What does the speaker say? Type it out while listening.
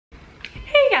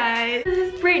guys.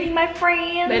 This is Brittany, my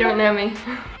friend. They don't know me.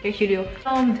 Yes, you do.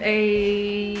 Filmed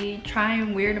a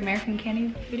trying weird American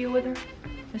candy video with her.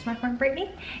 This is my friend Brittany.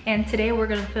 And today we're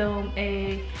gonna film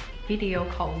a video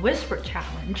called Whisper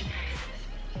Challenge.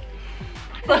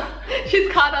 So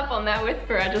she's caught up on that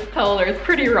whisper I just told her. It's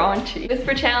pretty raunchy.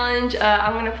 Whisper challenge,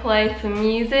 I'm gonna play some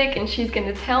music and she's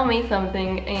gonna tell me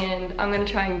something and I'm gonna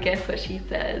try and guess what she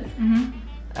says.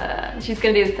 She's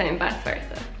gonna do the same, vice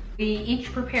versa. We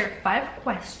each prepared 5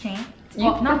 questions. You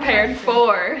well, not prepared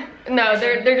 4. No,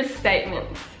 they're just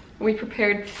statements. We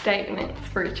prepared statements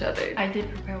for each other. I did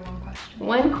prepare 1 question.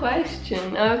 1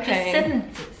 question, okay. Just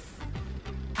sentences.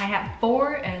 I have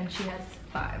 4 and she has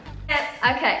 5. Yes.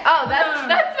 Okay. Oh,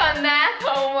 that's my math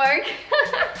homework.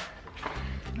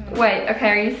 Wait.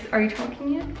 Okay. Are you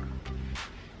talking yet?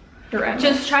 You're right.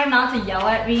 Just try not to yell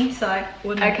at me so I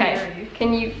wouldn't hear you.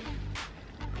 Can you?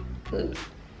 Oops.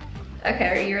 Okay.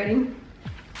 Are you ready?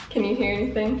 Can you hear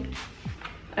anything?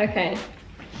 Okay.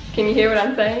 Can you hear what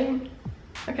I'm saying?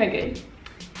 Okay. Good.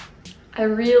 I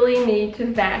really need to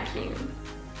vacuum.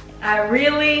 I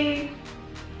really.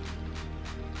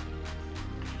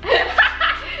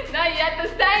 No, you have to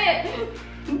say it.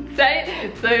 Say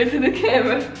it. Say it to the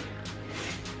camera.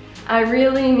 I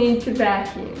really need to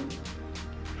vacuum.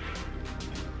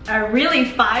 I really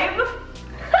 5?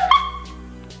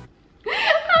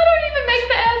 I don't even make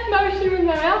the S motion with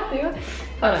my mouth, do I?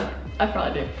 Hold on. I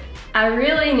probably do. I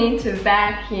really need to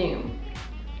vacuum.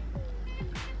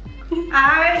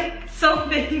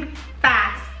 Something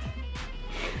fast.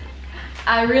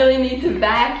 I really need to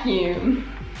vacuum.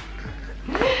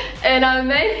 And I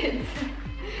made it.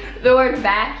 The word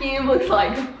vacuum looks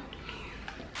like.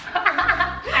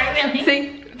 I really.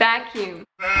 See, vacuum.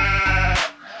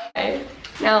 Okay.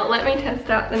 Now let me test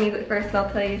out the music first and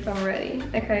I'll tell you if I'm ready.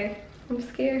 Okay. I'm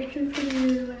scared because it's gonna be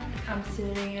really loud. I'm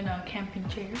sitting in a camping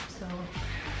chair, so.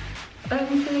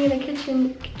 I'm sitting in a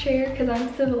kitchen chair because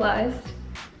I'm civilized.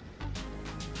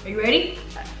 Are you ready?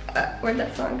 Where'd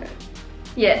that song go?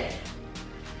 Yes.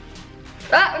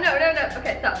 Ah, no.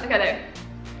 Okay, stop. Okay, there.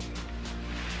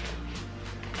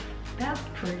 That's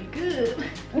pretty good.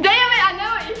 Damn it, I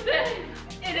know what you said.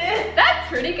 It is. That's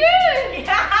pretty good.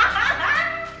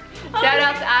 Yeah. Shout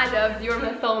out to iDubbbz, you're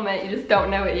my soulmate, you just don't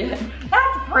know it yet.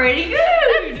 That's pretty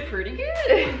good. That's pretty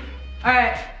good. All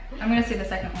right, I'm gonna see the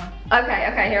second one.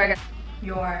 Okay, here I go.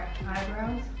 Your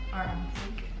eyebrows are on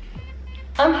fleek.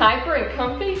 I'm hyper and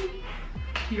comfy.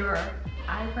 Your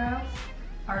eyebrows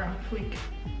are on fleek.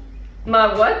 My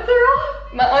what's are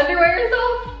off? My underwear is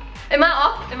off? Am I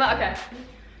off? Am I, okay.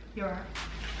 Your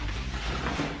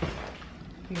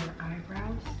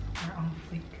eyebrows are on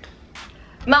fleek.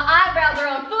 My eyebrows are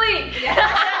on fleek.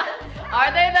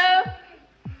 Are they though?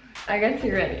 I guess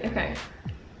you're ready. Okay.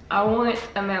 I want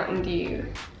a Mountain Dew.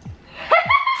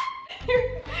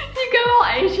 You go all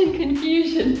Asian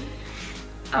confusion.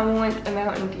 I want a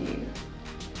Mountain Dew.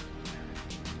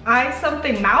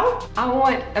 Something mouth? I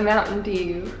want a Mountain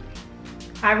Dew.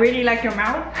 I really like your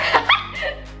mouth.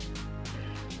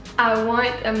 I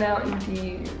want a Mountain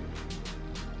Dew.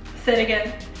 Say it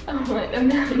again. I want a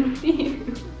Mountain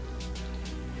Dew.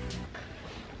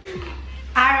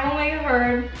 I only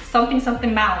heard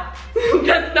something mouth.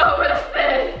 That's not what I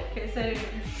said. Okay, say it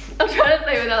again. I'm trying to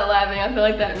say it without laughing. I feel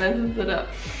like that messes it up.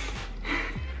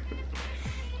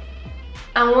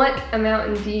 I want a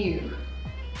Mountain Dew.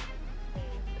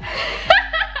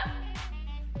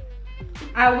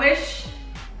 I wish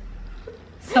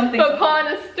something. Upon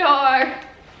a star.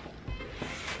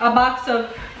 A box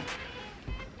of.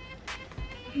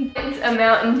 It's a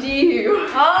Mountain Dew.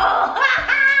 Oh!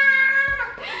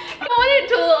 I want it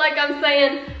to look like I'm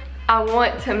saying, I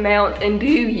want to mount and do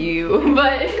you,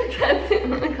 but it doesn't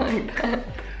look like that.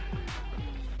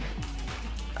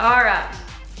 All right.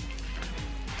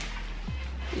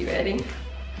 You ready?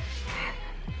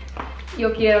 Yo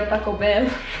quiero Taco Bell.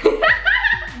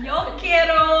 Yo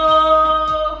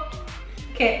quiero.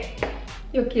 Okay.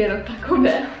 Yo quiero Taco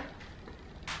Bell.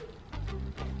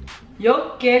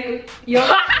 Yo quiero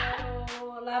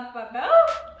la papel.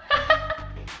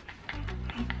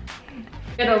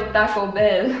 Quiero Taco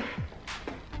Bell.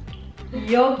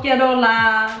 Yo quiero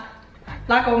la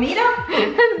comida.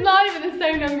 It's not even the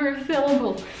same number of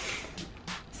syllables.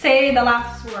 Say the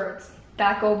last words.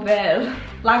 Taco Bell.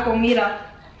 La comida.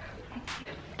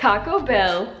 Taco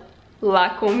Bell.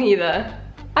 La comida.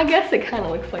 I guess it kind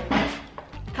of looks like that.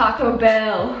 Taco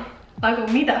Bell. La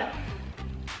comida.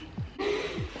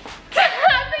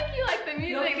 I think you like the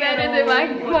music better than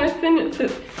my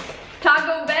sentences.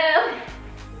 Taco Bell.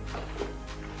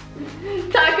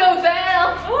 Taco Bell.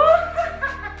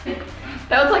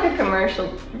 That was like a commercial.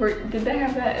 Did they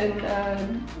have that in,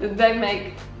 did they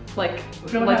make like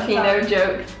We don't have Latino Taco.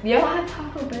 jokes. You don't have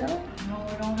Taco Bell? No,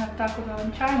 we don't have Taco Bell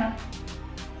in China.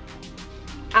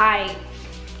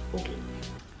 Okay.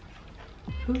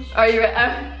 Are you?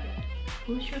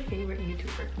 Who's your favorite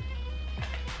YouTuber?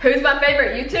 Who's my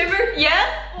favorite YouTuber? Yes.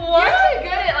 What? You're too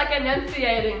good at like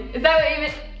enunciating. Is that what you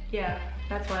meant? Yeah,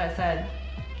 that's what I said.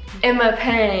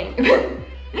 emmapeng.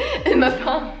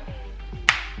 emmapeng.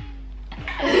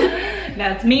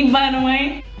 That's me, by the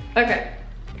way. Okay.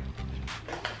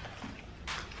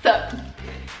 So,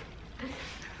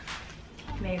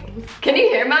 Me gusta, can you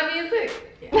hear my music?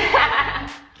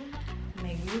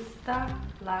 me gusta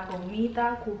la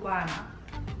comida cubana.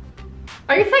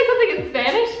 Are you saying something in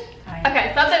Spanish? I am.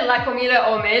 Okay, something la comida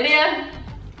o media.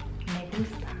 Me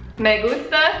gusta Me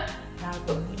gusta la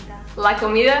comida la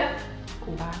comida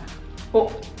cubana.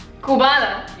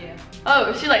 cubana. Yeah.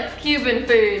 Oh, she likes Cuban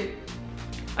food.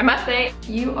 Am I saying?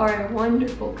 You are a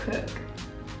wonderful cook.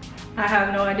 I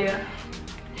have no idea.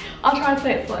 I'll try to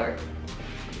say it slower.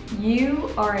 You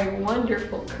are a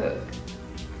wonderful cook.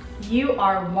 You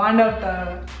are one of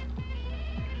the.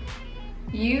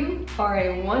 You are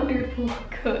a wonderful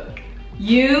cook.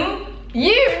 You?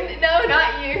 You, no,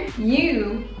 not you.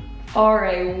 You are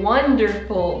a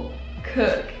wonderful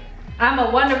cook. I'm a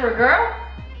wonderful girl?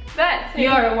 That too. You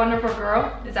are a wonderful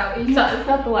girl? Is that what you said? It's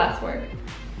not the last word.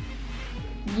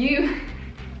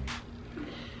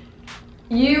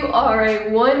 You are a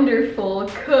wonderful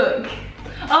cook.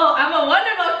 Oh, I'm a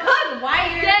wonderful cook.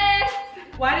 Yes!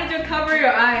 Why did you cover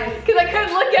your eyes? Because I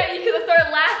couldn't look at you because I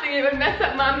started laughing and it would mess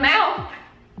up my mouth.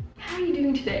 How are you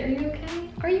doing today? Are you okay?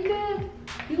 Are you good?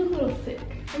 You look a little sick.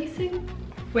 Are you sick?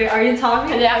 Wait, are you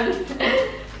talking? Yeah, I'm just.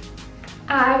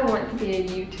 I want to be a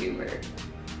YouTuber.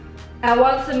 I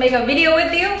want to make a video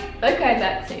with you. Okay,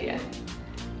 that too, yeah.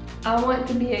 I want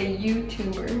to be a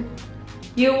YouTuber.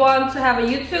 You want to have a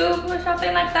YouTube or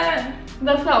something like that?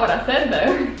 That's not what I said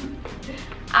though.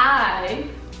 I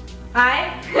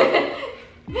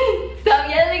stop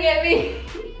yelling at me.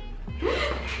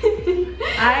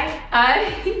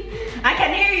 I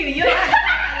can hear you. You don't have to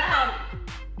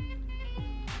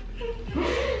talk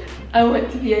loud. I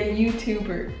want to be a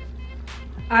YouTuber.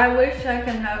 I wish I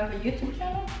can have a YouTube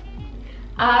channel.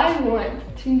 I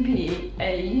want to be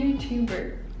a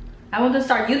YouTuber. I want to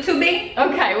start YouTubing.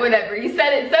 Okay, whatever. You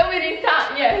said it so many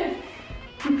times. Yes.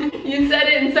 You said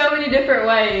it in so many different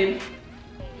ways.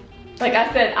 Like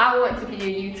I said, I want to be a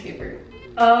YouTuber.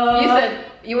 You said,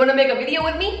 you want to make a video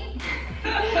with me?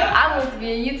 I want to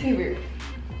be a YouTuber.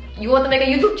 You want to make a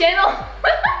YouTube channel?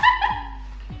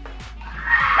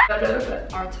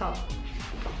 Our top.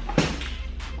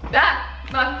 Ah,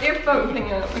 my earphone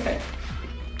hanging out. Okay.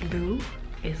 Blue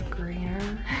is greener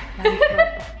than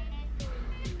purple.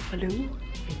 Blue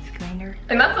is greener.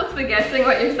 Am I supposed to be guessing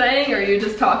what you're saying, or are you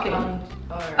just talking?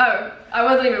 Oh, I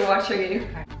wasn't even watching you.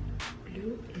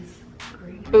 Blue is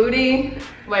greener. Booty.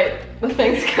 Wait, the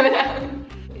thing's coming out.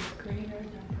 Is greener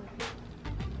than purple.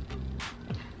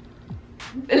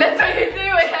 That's what you're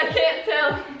doing. I can't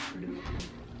tell. Blue.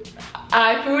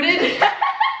 I fooded.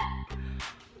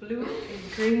 Blue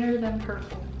is greener than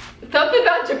purple. Something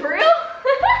about Jabril?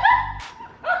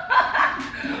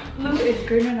 Blue is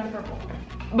greener than purple.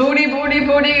 Booty, booty,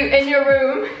 booty in your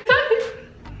room.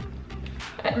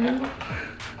 Blue.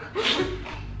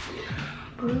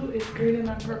 Blue is greener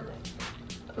than purple.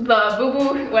 The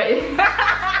boo-boo, wait.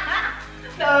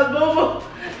 The boo-boo.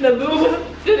 The boo-boo.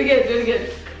 Do it again, do it again.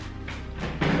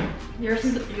 You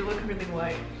look really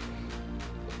white.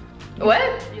 What?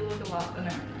 You look a lot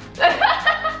thinner.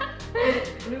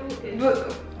 Blue is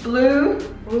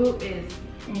Blue is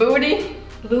booty.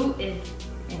 blue is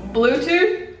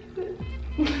Bluetooth.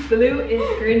 blue is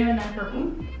greener than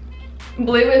purple.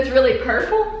 Blue is really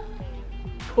purple.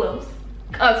 Close.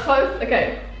 Oh, it's close.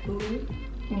 Okay. Blue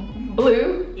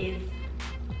Blue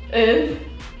is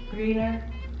greener.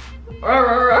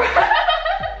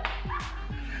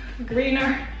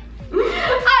 greener.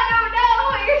 I don't know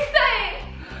what you're saying.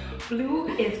 Blue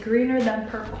is greener than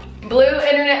purple. Blue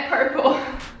internet purple.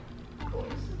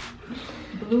 Close.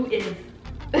 Blue is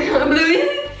Blue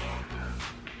is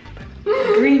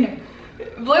greener.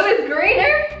 Blue is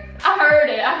greener? I heard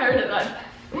it last time.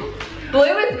 Blue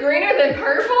is greener than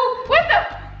purple? What the?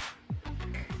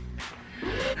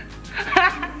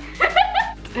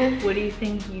 What do you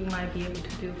think you might be able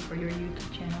to do for your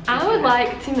YouTube channel? I would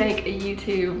like to make a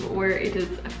YouTube where it is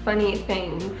funny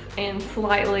things and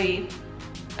slightly,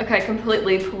 okay,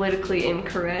 completely politically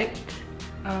incorrect.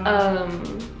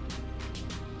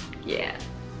 Yeah.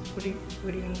 What do you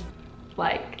mean?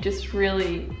 Like just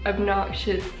really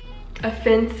obnoxious,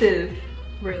 offensive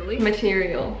Really?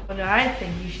 material. What I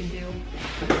think you should do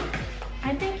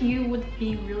I think you would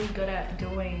be really good at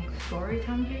doing story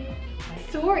time videos. Like,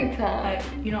 story time. Like,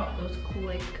 you know, those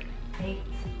click baits.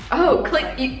 Oh, click,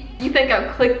 like, you think I'm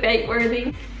clickbait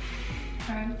worthy?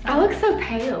 I look so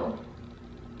pale.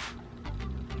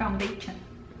 Foundation.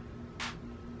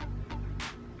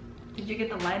 Did you get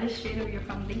the lightest shade of your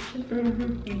foundation?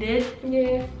 Mm-hmm. You did?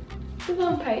 Yeah. It's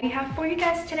on pale. We have for you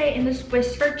guys today in this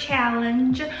whisper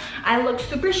challenge. I look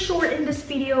super short in this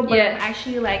video, but I'm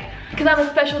actually like... Because I'm a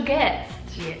special guest.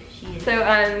 Yeah, she is. So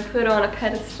I'm put on a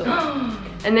pedestal.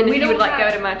 And then if you would like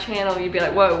go to my channel, you'd be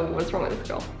like, whoa, what's wrong with this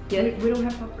girl? Yeah. We don't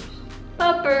have puppers.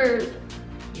 Puppers.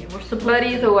 Yeah, we're supposed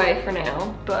Buddy's away for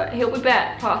now, but he'll be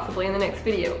back possibly in the next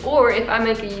video. Or if I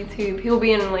make a YouTube, he'll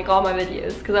be in like all my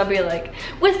videos because I'll be like,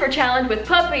 whisper challenge with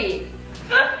puppy.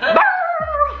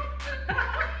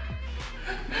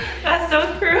 That's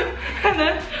so true. And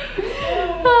then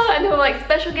and he'll like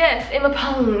special guest,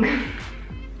 emmapeng.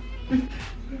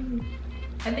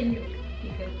 I think you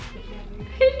could.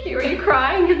 Thank you. Are you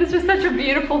crying? Because it's just such a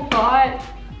beautiful thought.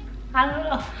 I don't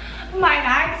know. My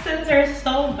accents are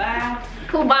so bad.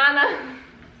 Cubana.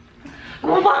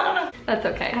 Cubana. That's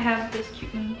okay. I have this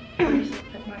cute one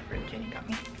that my friend Jenny got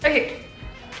me. Okay.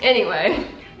 Anyways,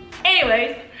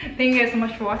 thank you guys so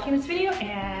much for watching this video,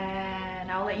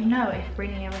 and I'll let you know if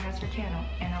Brittany ever has her channel.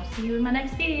 And I'll see you in my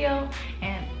next video.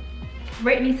 And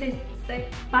Brittany says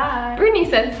bye. Brittany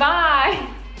says bye.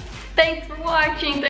 Thanks for watching.